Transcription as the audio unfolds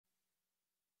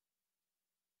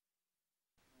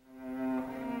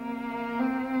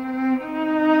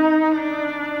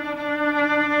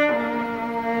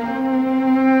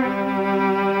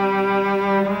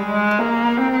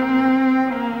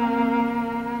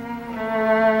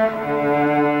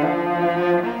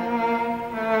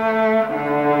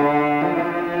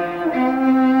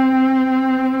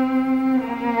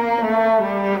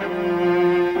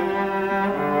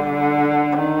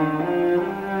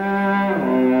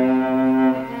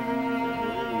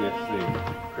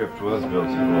crypt was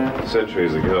built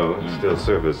centuries ago, still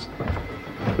serves.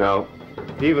 Now,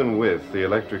 even with the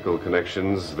electrical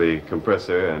connections, the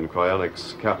compressor and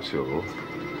cryonics capsule,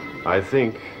 I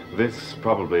think this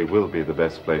probably will be the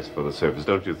best place for the service.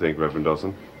 Don't you think, Reverend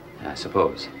Dawson? I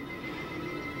suppose.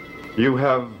 You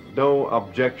have no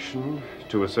objection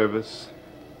to a service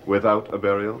without a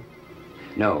burial?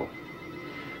 No.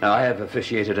 Now, I have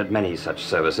officiated at many such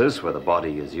services where the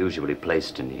body is usually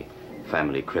placed in the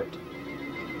family crypt.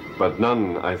 But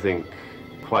none, I think,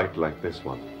 quite like this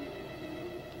one.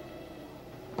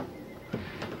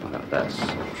 Well, that's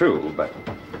true, but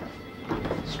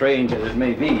strange as it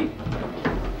may be,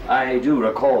 I do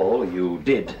recall you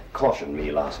did caution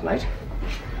me last night.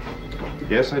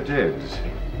 Yes, I did.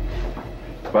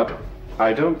 But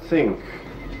I don't think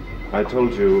I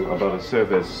told you about a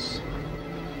service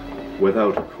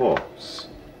without a corpse.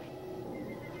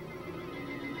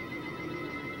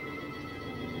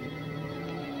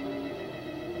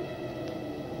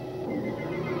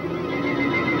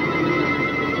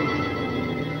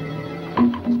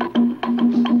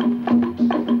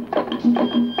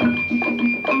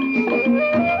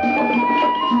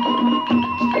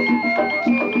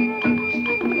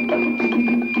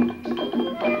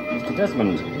 Mr.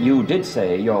 Desmond, you did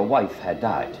say your wife had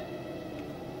died.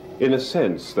 In a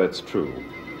sense, that's true.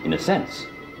 In a sense.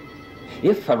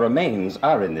 If her remains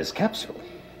are in this capsule.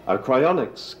 A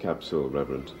cryonics capsule,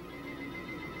 Reverend,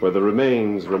 where the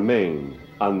remains remain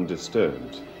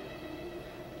undisturbed.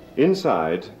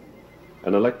 Inside,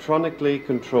 an electronically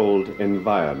controlled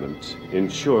environment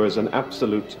ensures an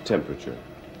absolute temperature.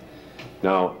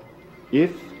 Now,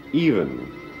 if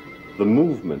even the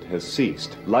movement has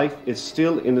ceased, life is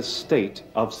still in a state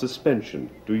of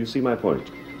suspension. Do you see my point?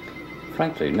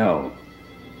 Frankly, no.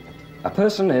 A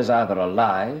person is either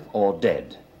alive or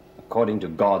dead, according to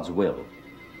God's will.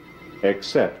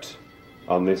 Except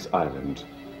on this island.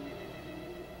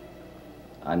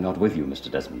 I'm not with you,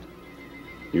 Mr. Desmond.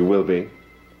 You will be.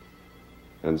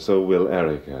 And so will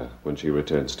Erica when she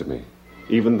returns to me.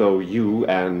 Even though you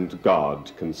and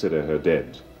God consider her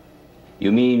dead.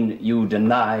 You mean you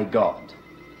deny God,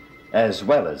 as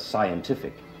well as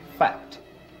scientific fact?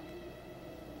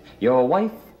 Your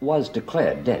wife was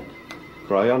declared dead.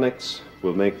 Cryonics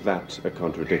will make that a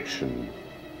contradiction.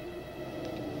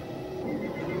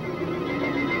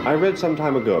 I read some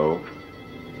time ago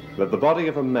that the body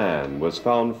of a man was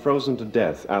found frozen to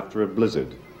death after a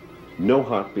blizzard. No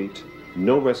heartbeat,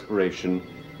 no respiration,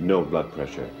 no blood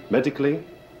pressure. Medically,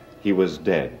 he was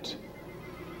dead.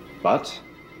 But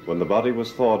when the body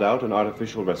was thawed out and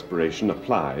artificial respiration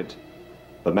applied,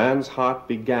 the man's heart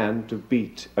began to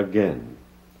beat again.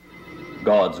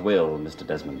 God's will, Mr.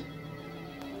 Desmond.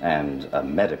 And a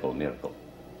medical miracle.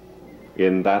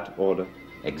 In that order?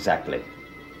 Exactly.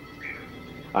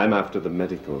 I'm after the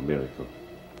medical miracle.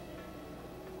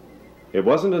 It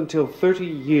wasn't until 30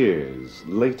 years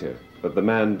later that the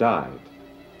man died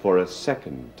for a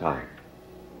second time.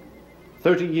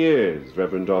 30 years,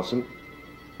 Reverend Dawson.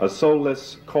 A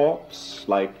soulless corpse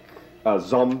like a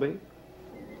zombie?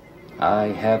 I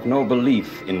have no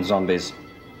belief in zombies.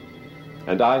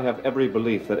 And I have every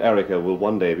belief that Erica will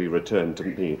one day be returned to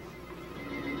me.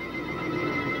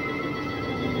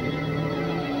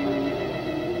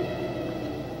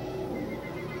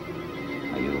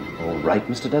 Are you all right,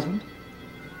 Mr. Desmond?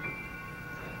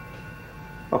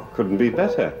 Oh, couldn't be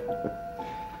better.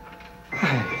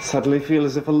 I suddenly feel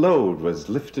as if a load was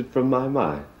lifted from my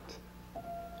mind.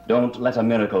 Don't let a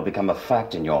miracle become a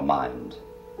fact in your mind.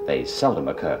 They seldom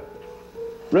occur.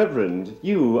 Reverend,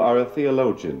 you are a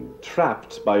theologian,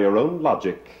 trapped by your own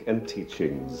logic and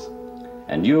teachings.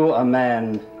 And you a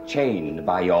man chained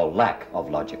by your lack of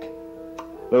logic.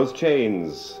 Those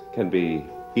chains can be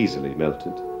easily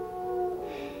melted.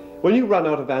 When you run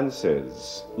out of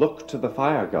answers, look to the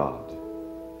fire god.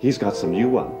 He's got some new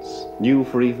ones, new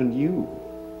for even you.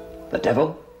 The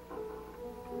devil?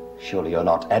 Surely you're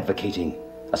not advocating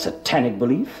a satanic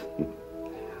belief?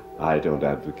 I don't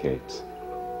advocate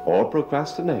or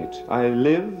procrastinate. I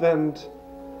live and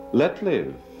let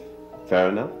live. Fair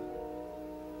enough?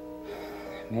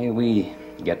 May we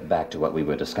get back to what we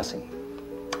were discussing?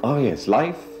 Oh, yes,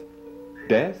 life,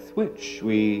 death, which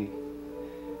we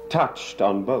touched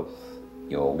on both.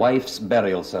 Your wife's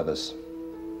burial service.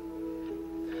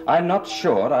 I'm not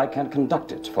sure I can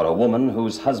conduct it for a woman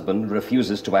whose husband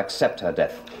refuses to accept her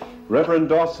death. Reverend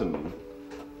Dawson,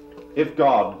 if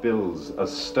God builds a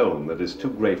stone that is too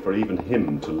great for even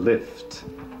him to lift,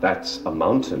 that's a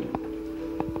mountain.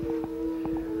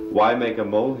 Why make a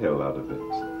molehill out of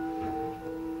it?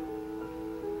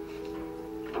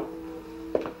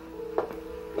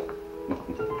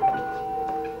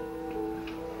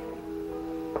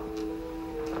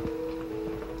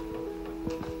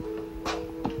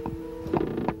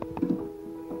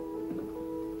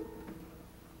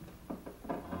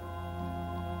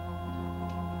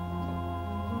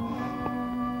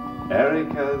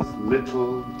 Erica's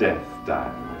little death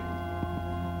diary.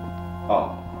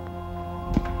 Oh.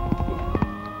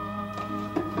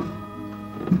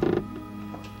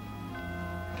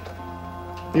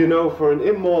 You know, for an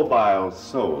immobile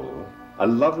soul, a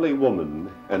lovely woman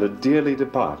and a dearly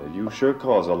departed, you sure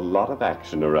cause a lot of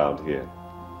action around here.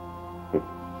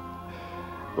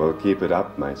 Well, keep it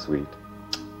up, my sweet.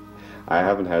 I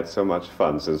haven't had so much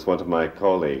fun since one of my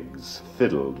colleagues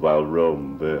fiddled while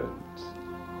Rome burns.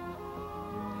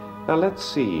 Now let's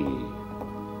see,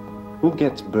 who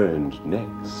gets burned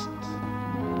next?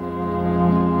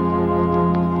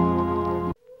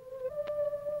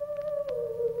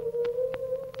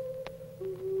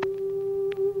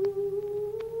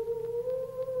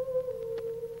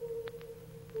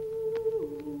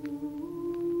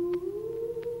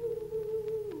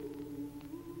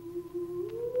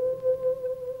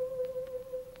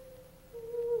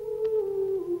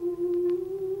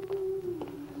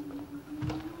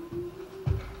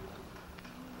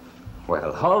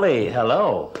 Well, Holly,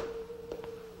 hello.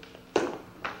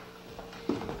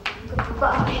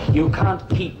 Goodbye. You can't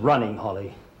keep running,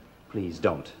 Holly. Please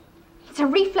don't. It's a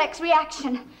reflex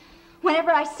reaction.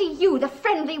 Whenever I see you, the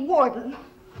friendly warden.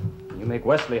 You make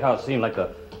Wesley House seem like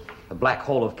the black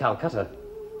hole of Calcutta.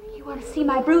 You want to see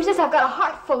my bruises? I've got a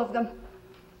heart full of them.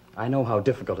 I know how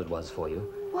difficult it was for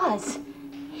you. Was.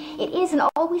 It is and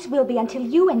always will be until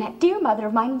you and that dear mother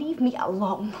of mine leave me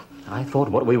alone. I thought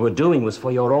what we were doing was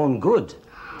for your own good,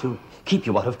 to keep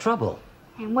you out of trouble.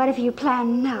 And what have you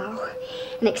planned now?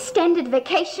 An extended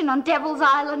vacation on Devil's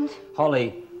Island?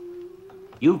 Holly,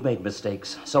 you've made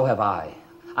mistakes, so have I.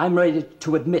 I'm ready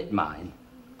to admit mine.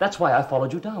 That's why I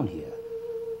followed you down here.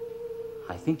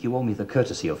 I think you owe me the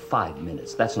courtesy of 5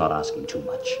 minutes. That's not asking too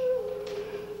much.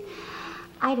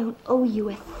 I don't owe you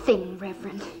a thing,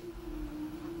 Reverend.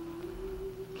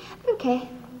 Okay,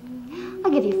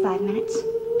 I'll give you 5 minutes.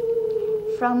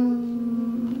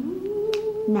 From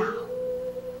now.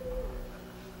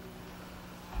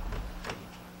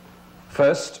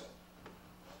 First,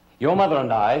 your mother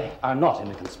and I are not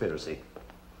in a conspiracy.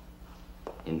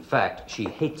 In fact, she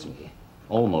hates me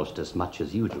almost as much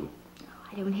as you do.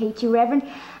 I don't hate you, Reverend.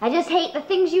 I just hate the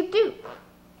things you do.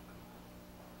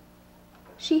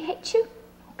 She hates you?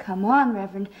 Oh, come on,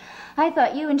 Reverend. I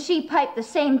thought you and she piped the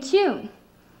same tune.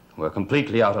 We're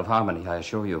completely out of harmony, I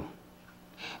assure you.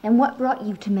 Then what brought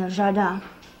you to Meljardin?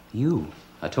 You.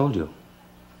 I told you.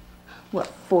 What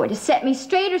for? To set me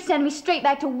straight or send me straight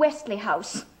back to Wesley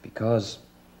House? Because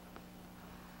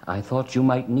I thought you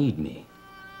might need me.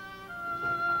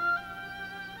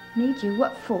 Need you?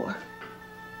 What for?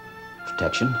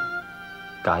 Protection,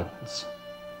 guidance,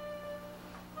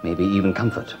 maybe even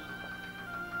comfort.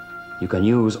 You can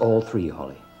use all three,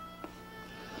 Holly.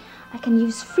 I can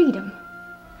use freedom,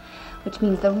 which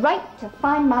means the right to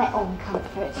find my own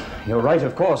comfort. You're right,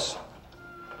 of course.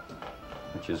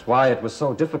 Which is why it was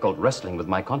so difficult wrestling with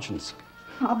my conscience.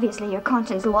 Obviously, your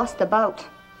conscience lost the bout.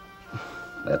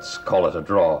 Let's call it a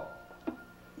draw.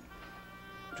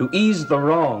 To ease the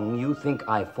wrong you think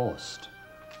I forced,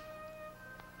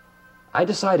 I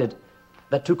decided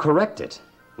that to correct it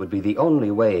would be the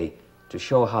only way to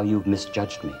show how you've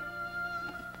misjudged me.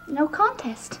 No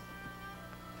contest.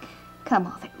 Come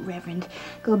off it, Reverend.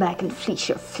 Go back and fleece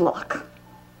your flock.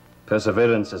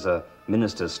 Perseverance is a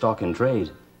minister's stock in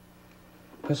trade.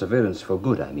 Perseverance for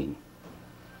good, I mean.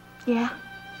 Yeah?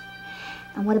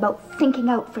 And what about thinking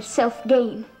out for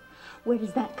self-gain? Where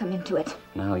does that come into it?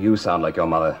 Now you sound like your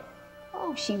mother.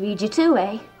 Oh, she reads you too,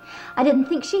 eh? I didn't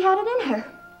think she had it in her.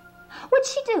 What'd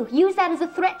she do? Use that as a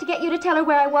threat to get you to tell her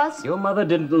where I was? Your mother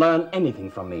didn't learn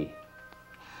anything from me.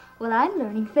 Well, I'm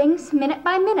learning things minute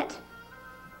by minute.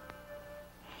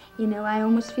 You know, I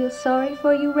almost feel sorry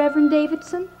for you, Reverend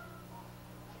Davidson.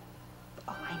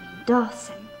 Oh, I mean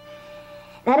Dawson.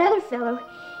 That other fellow,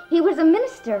 he was a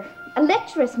minister, a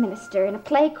lecherous minister in a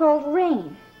play called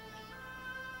Rain.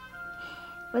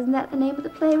 Wasn't that the name of the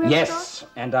play, Reverend Yes, Dawson?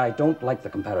 and I don't like the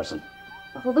comparison.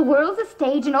 Oh, the world's a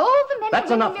stage, and all the men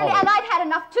That's and women enough, merely, Holly. and I've had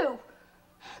enough too.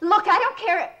 Look, I don't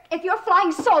care if you're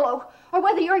flying solo or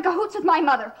whether you're in cahoots with my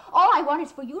mother. All I want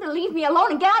is for you to leave me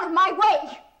alone and get out of my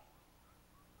way.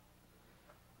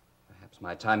 Perhaps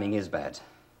my timing is bad.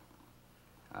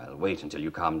 I'll wait until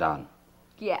you calm down.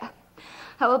 Yeah.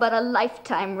 How about a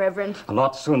lifetime, Reverend? A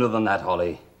lot sooner than that,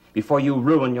 Holly. Before you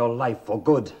ruin your life for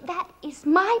good. That is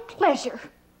my pleasure.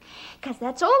 Because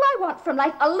that's all I want from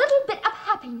life, a little bit of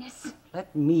happiness.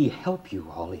 Let me help you,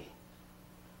 Holly.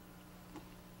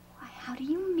 Why, how do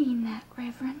you mean that,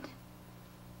 Reverend?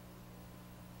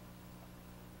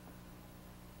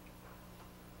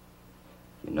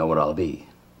 You know where I'll be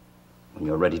when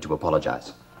you're ready to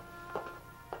apologize.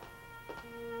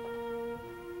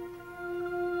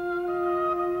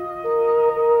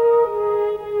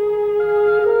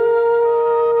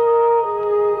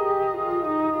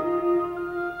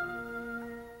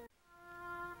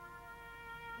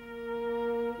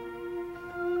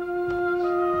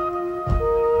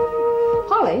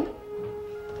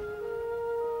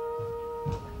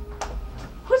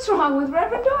 hung with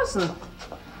Reverend Dawson.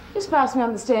 Just passed me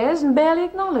on the stairs and barely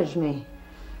acknowledged me.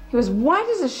 He was white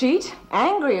as a sheet,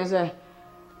 angry as a...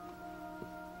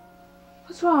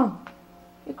 What's wrong?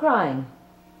 You're crying.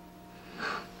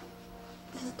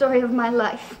 It's the story of my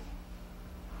life.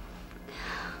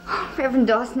 Reverend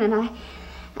Dawson and I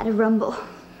had a rumble.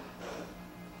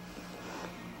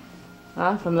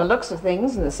 Well, from the looks of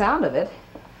things and the sound of it,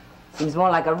 seems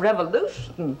more like a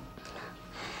revolution.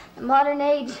 The modern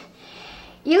age,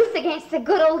 youth against the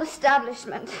good old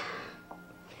establishment.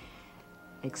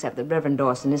 Except that Reverend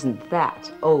Dawson isn't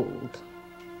that old.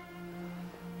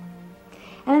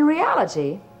 And in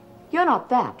reality, you're not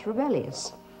that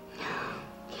rebellious.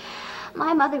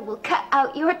 My mother will cut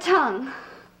out your tongue.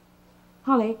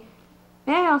 Holly,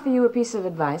 may I offer you a piece of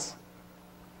advice?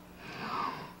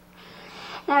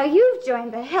 Now you've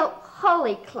joined the Help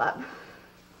Holly Club.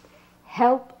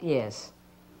 Help, yes.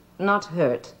 Not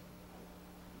hurt.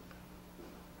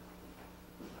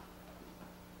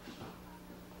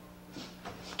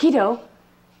 Keto,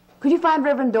 could you find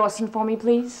Reverend Dawson for me,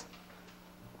 please?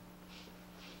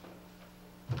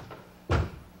 You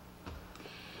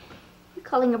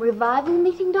calling a revival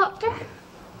meeting, Doctor?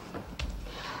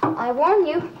 I warn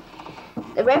you,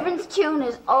 the Reverend's tune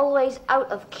is always out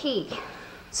of key.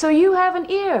 So you have an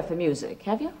ear for music,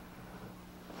 have you?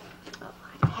 Oh,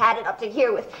 I've had it up to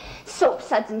here with soap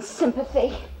suds and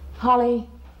sympathy. Holly,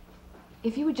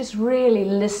 if you would just really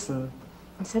listen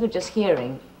instead of just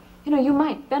hearing, you know, you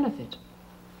might benefit.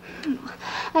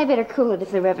 I better cool it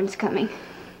if the Reverend's coming.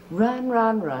 Run,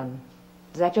 run, run.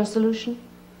 Is that your solution?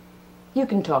 You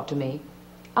can talk to me.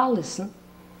 I'll listen.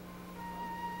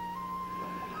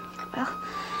 Well,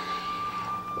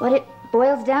 what it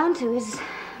boils down to is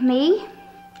me,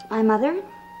 my mother,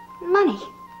 and money.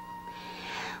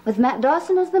 With Matt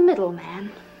Dawson as the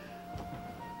middleman.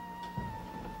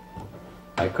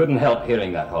 I couldn't help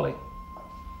hearing that, Holly.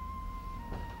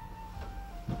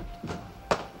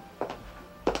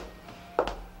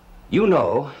 You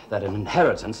know that an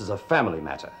inheritance is a family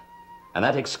matter, and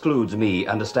that excludes me,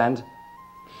 understand?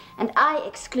 And I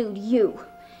exclude you.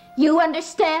 You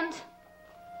understand?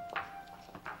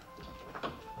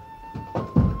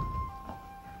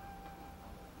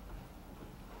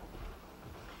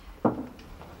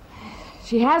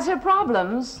 She has her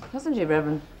problems, doesn't she,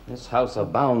 Reverend? This house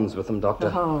abounds with them,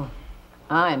 Doctor. Oh,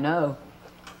 I know.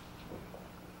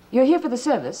 You're here for the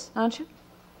service, aren't you?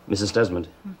 Mrs. Desmond,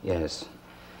 yes.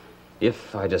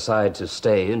 If I decide to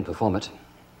stay and perform it.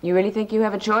 You really think you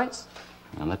have a choice?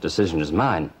 Well, that decision is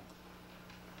mine.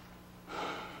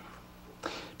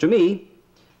 To me,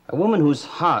 a woman whose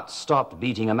heart stopped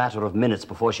beating a matter of minutes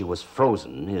before she was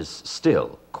frozen is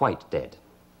still quite dead.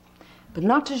 But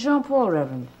not to Jean-Paul,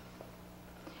 Reverend.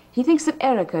 He thinks that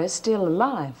Erica is still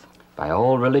alive. By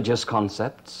all religious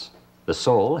concepts, the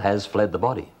soul has fled the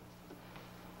body.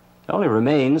 It only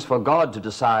remains for God to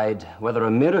decide whether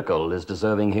a miracle is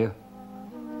deserving here.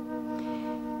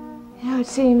 You know, it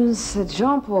seems that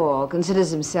Jean-Paul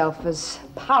considers himself as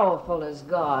powerful as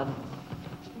God.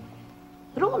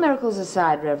 But all miracles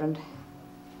aside, Reverend,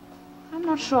 I'm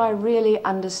not sure I really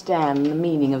understand the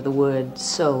meaning of the word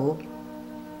soul.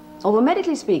 Although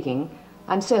medically speaking,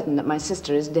 I'm certain that my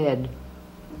sister is dead.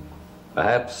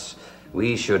 Perhaps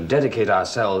we should dedicate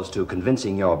ourselves to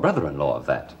convincing your brother-in-law of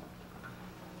that.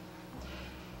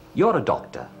 You're a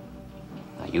doctor.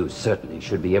 Now, you certainly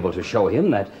should be able to show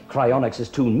him that cryonics is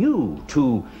too new,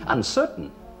 too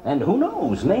uncertain, and who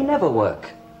knows, may never work.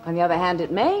 On the other hand,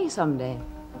 it may someday.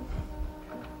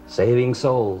 Saving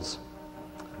souls.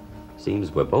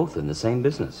 Seems we're both in the same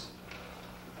business.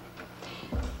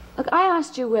 Look, I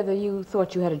asked you whether you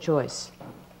thought you had a choice.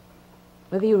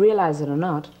 Whether you realize it or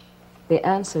not, the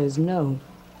answer is no.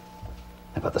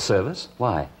 About the service?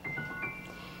 Why?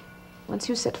 Once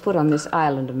you set foot on this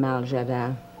island of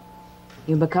Maljardin,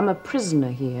 you become a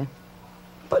prisoner here.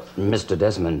 But Mr.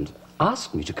 Desmond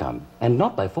asked me to come, and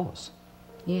not by force.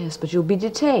 Yes, but you'll be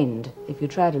detained if you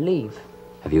try to leave.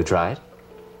 Have you tried?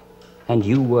 And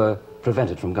you were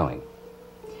prevented from going?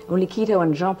 Only Quito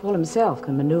and Jean-Paul himself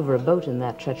can maneuver a boat in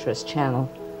that treacherous channel.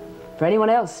 For anyone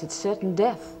else, it's certain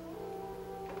death.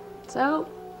 So,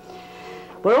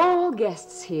 we're all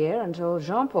guests here until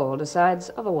Jean-Paul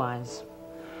decides otherwise.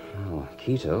 Oh,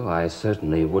 Quito, I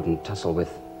certainly wouldn't tussle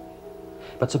with.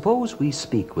 But suppose we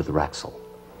speak with Raxel.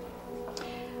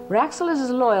 Raxel is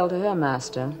as loyal to her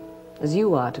master as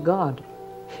you are to God.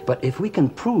 But if we can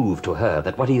prove to her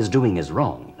that what he is doing is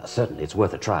wrong, certainly it's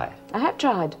worth a try. I have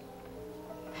tried.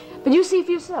 But you see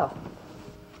for yourself.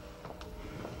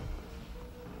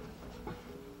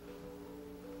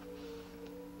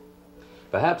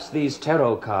 Perhaps these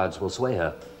tarot cards will sway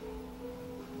her.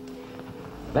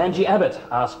 Vangie Abbott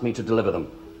asked me to deliver them.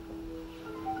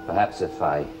 Perhaps if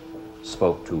I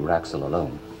spoke to Raxel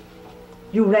alone.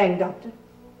 You rang, Doctor?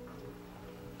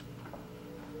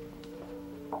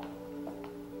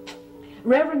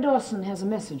 Reverend Dawson has a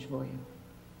message for you.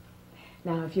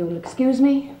 Now, if you'll excuse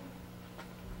me.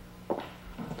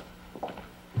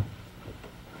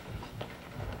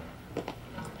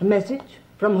 A message?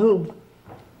 From whom?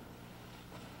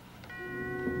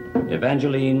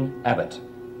 Evangeline Abbott.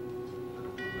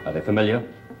 Are they familiar?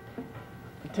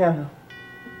 Tell her.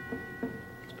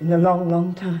 It's been a long,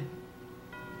 long time.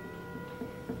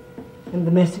 And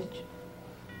the message?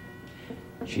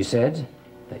 She said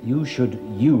that you should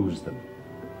use them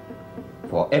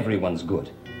for everyone's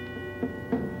good.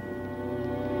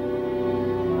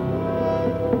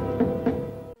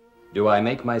 Do I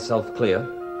make myself clear?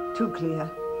 Too clear.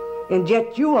 And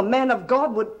yet you, a man of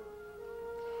God, would...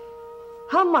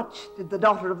 How much did the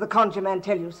daughter of the conjureman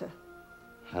tell you, sir?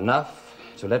 Enough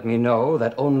to let me know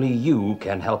that only you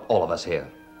can help all of us here.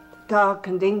 Dark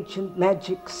and ancient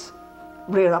magics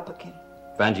rear up again.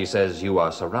 Vangie says you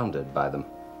are surrounded by them.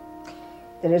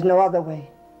 There is no other way.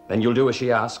 Then you'll do as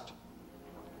she asked?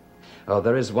 Oh,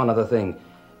 there is one other thing.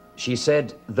 She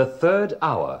said the third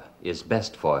hour is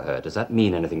best for her. Does that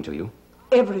mean anything to you?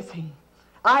 Everything.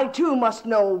 I, too, must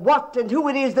know what and who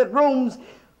it is that roams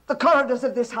the corridors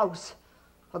of this house,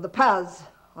 or the paths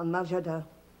on Maljardin.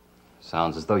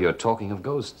 Sounds as though you're talking of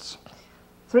ghosts.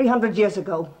 300 years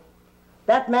ago,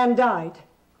 that man died.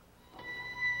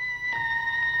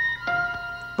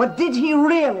 But did he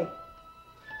really?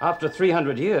 After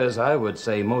 300 years, I would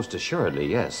say most assuredly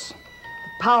yes.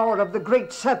 The power of the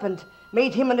great serpent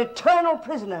made him an eternal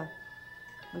prisoner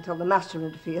until the master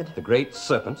interfered. The great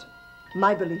serpent?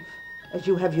 My belief, as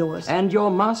you have yours. And your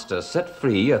master set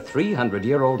free a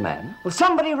 300-year-old man? Well,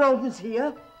 somebody rodents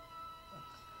here.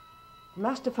 The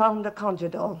master found a conjure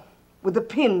doll with a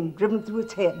pin driven through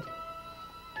its head.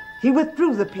 He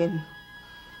withdrew the pin.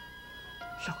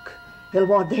 Look,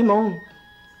 Elward Damon.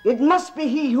 It must be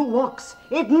he who walks.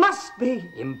 It must be.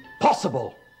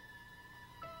 Impossible.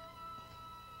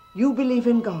 You believe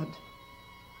in God.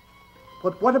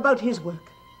 But what about his work?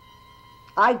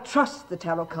 I trust the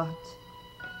tarot cards.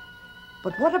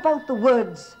 But what about the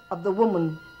words of the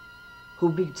woman who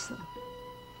reads them?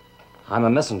 I'm a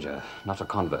messenger, not a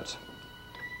convert.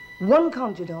 One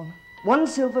conjure doll, one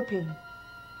silver pin.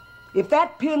 If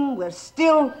that pin were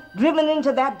still driven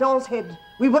into that doll's head,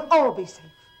 we would all be safe.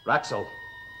 Raxel,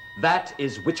 that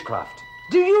is witchcraft.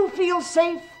 Do you feel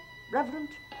safe, Reverend?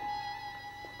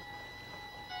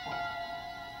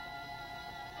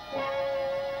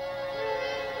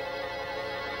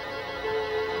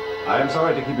 I am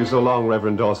sorry to keep you so long,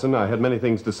 Reverend Dawson. I had many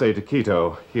things to say to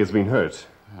Quito. He has been hurt.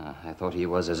 I thought he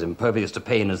was as impervious to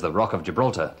pain as the Rock of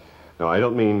Gibraltar. No, I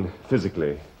don't mean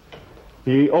physically.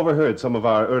 He overheard some of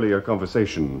our earlier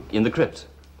conversation. In the crypt?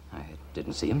 I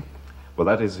didn't see him. Well,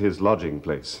 that is his lodging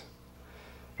place.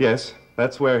 Yes,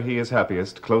 that's where he is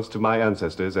happiest, close to my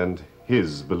ancestors and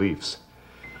his beliefs.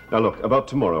 Now look, about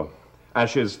tomorrow.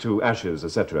 Ashes to ashes,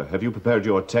 etc. Have you prepared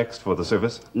your text for the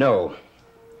service? No.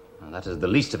 Well, that is the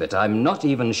least of it. I'm not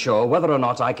even sure whether or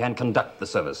not I can conduct the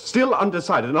service. Still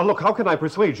undecided. Now look, how can I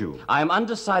persuade you? I'm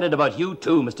undecided about you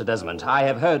too, Mr. Desmond. I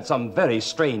have heard some very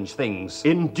strange things.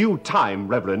 In due time,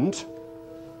 Reverend,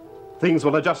 things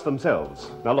will adjust themselves.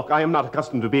 Now look, I am not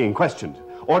accustomed to being questioned.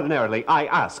 Ordinarily, I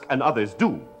ask and others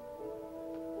do.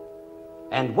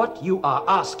 And what you are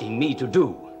asking me to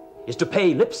do is to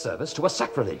pay lip service to a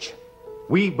sacrilege.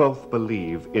 We both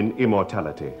believe in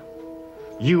immortality.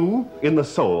 You in the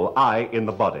soul, I in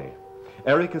the body.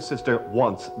 Erica's sister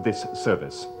wants this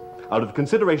service. Out of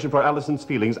consideration for Allison's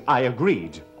feelings, I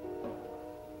agreed.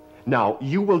 Now,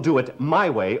 you will do it my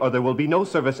way, or there will be no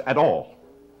service at all.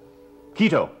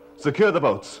 Quito, secure the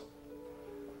boats.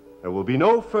 There will be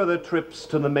no further trips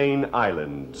to the main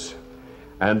island,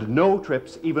 and no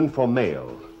trips even for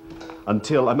mail,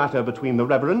 until a matter between the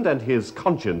Reverend and his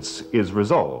conscience is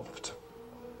resolved.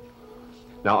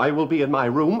 Now, I will be in my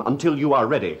room until you are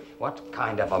ready. What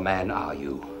kind of a man are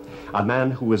you? A man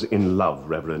who is in love,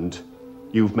 Reverend.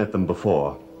 You've met them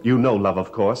before. You know love,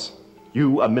 of course.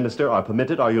 You, a minister, are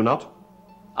permitted, are you not?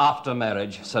 After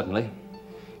marriage, certainly.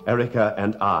 Erica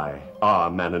and I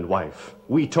are man and wife.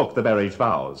 We took the marriage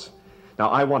vows. Now,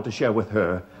 I want to share with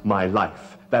her my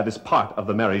life. That is part of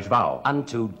the marriage vow.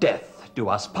 Unto death do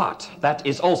us part. That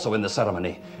is also in the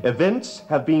ceremony. Events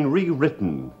have been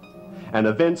rewritten, and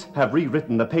events have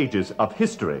rewritten the pages of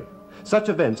history. Such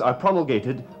events are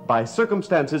promulgated by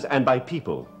circumstances and by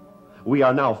people. We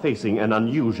are now facing an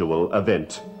unusual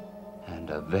event. And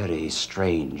a very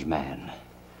strange man.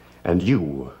 And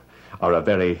you are a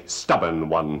very stubborn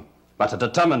one. But a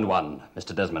determined one,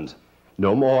 Mr. Desmond.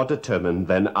 No more determined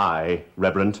than I,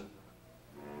 Reverend.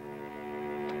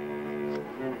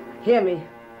 Hear me.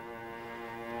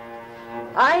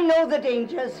 I know the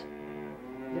dangers.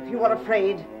 If you are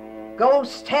afraid, go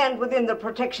stand within the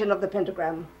protection of the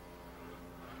pentagram.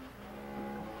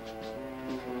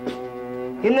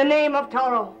 In the name of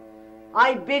Taro,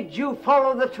 I bid you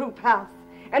follow the true path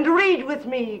and read with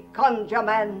me, Conjure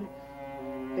Man,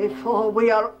 before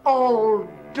we are all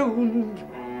doomed.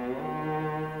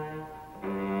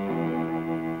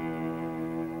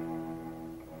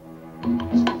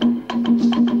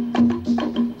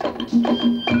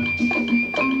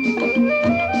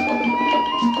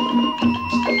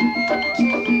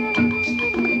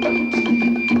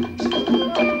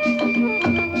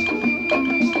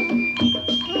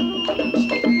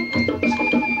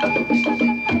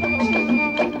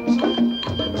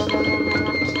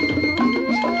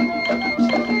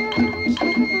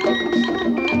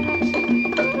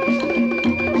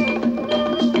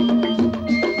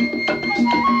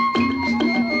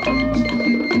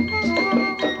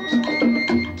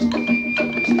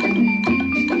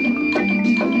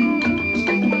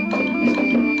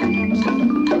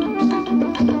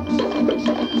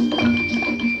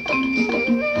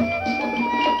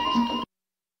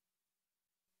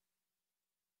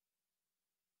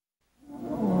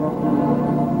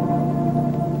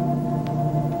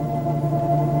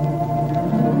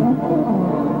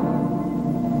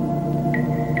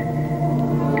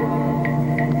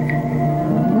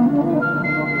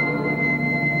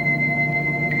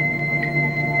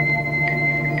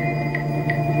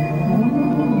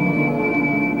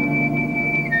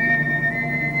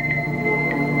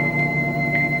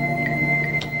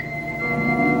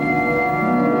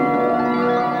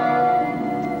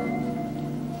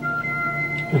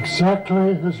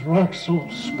 Exactly as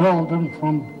Raxel spelled them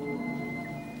from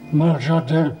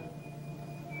Marjardin.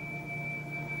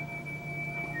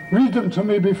 Read them to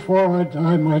me before I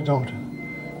die, my daughter.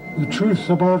 The truth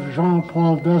about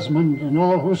Jean-Paul Desmond and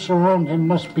all who surround him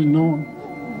must be known,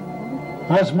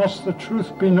 as must the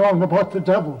truth be known about the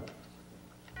devil.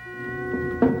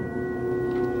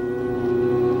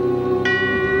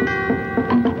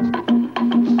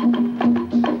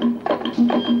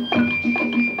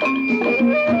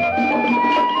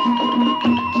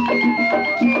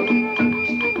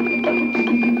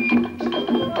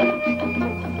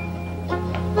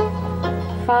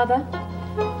 Father,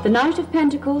 the Knight of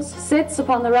Pentacles sits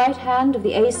upon the right hand of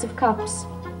the Ace of Cups.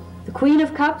 The Queen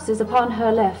of Cups is upon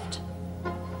her left.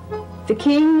 The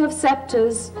King of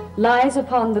Scepters lies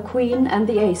upon the Queen and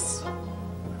the Ace.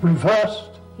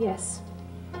 Reversed? Yes.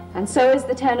 And so is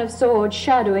the Ten of Swords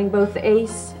shadowing both the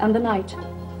Ace and the Knight.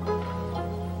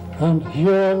 And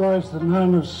here lies the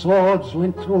Nine of Swords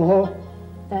linked to all?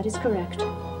 That is correct.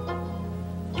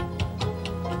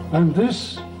 And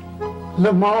this?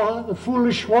 Lamar, the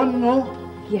foolish one, no?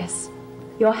 Yes.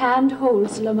 Your hand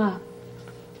holds Lamar,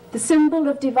 the symbol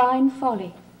of divine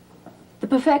folly, the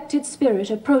perfected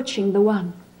spirit approaching the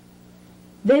One.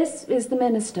 This is the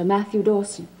minister, Matthew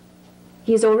Dawson.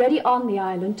 He is already on the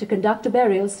island to conduct a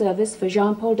burial service for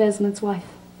Jean-Paul Desmond's wife.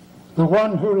 The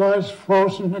one who lies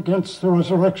frozen against the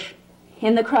resurrection.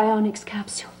 In the cryonics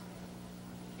capsule.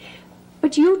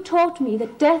 But you taught me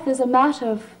that death is a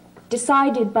matter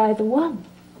decided by the One.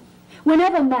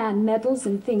 Whenever man meddles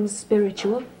in things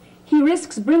spiritual, he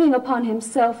risks bringing upon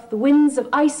himself the winds of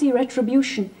icy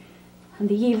retribution and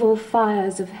the evil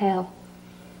fires of hell.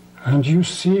 And you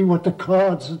see what the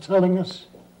cards are telling us?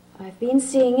 I've been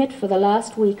seeing it for the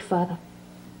last week, Father.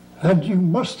 And you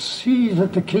must see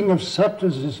that the King of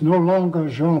Scepters is no longer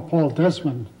Jean-Paul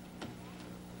Desmond.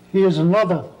 He is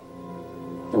another.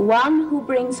 The one who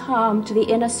brings harm to the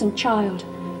innocent child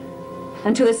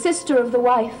and to the sister of the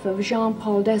wife of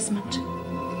Jean-Paul Desmond.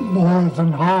 More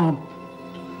than harm.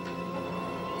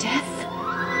 Death.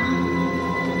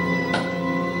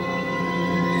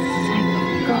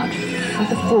 Thank God for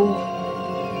the fool.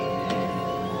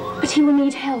 But he will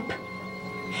need help.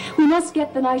 We must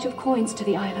get the Knight of Coins to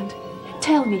the island.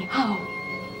 Tell me how.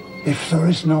 If there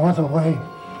is no other way,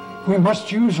 we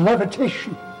must use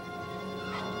levitation.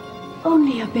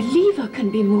 Only a believer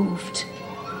can be moved.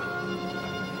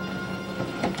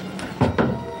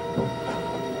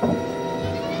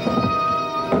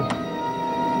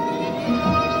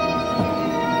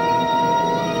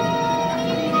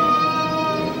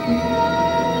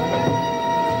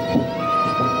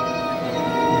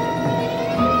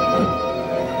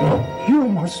 You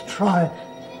must try.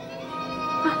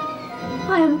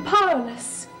 I am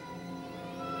powerless.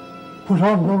 Put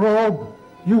on the robe.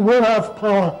 You will have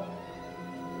power.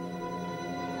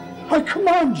 I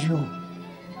command you.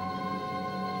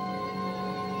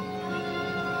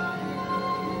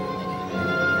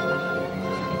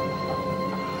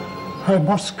 I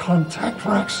must contact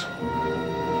Rex.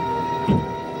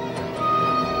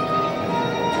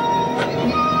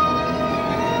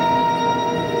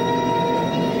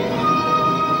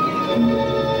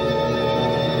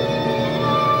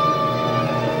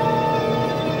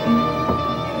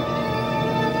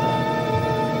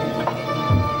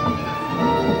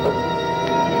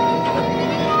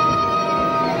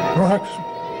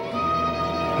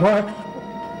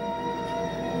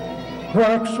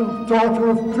 Raxel, daughter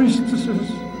of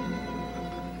priestesses,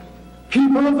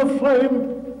 keeper of the flame,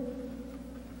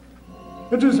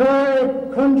 it is I,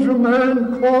 conjure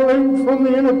man, calling from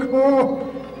the inner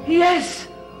core. Yes,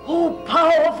 O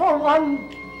powerful one.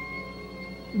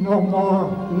 No more,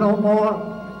 no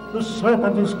more. The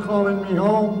serpent is calling me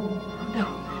home. No,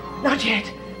 not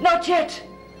yet, not yet.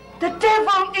 The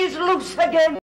devil is loose again.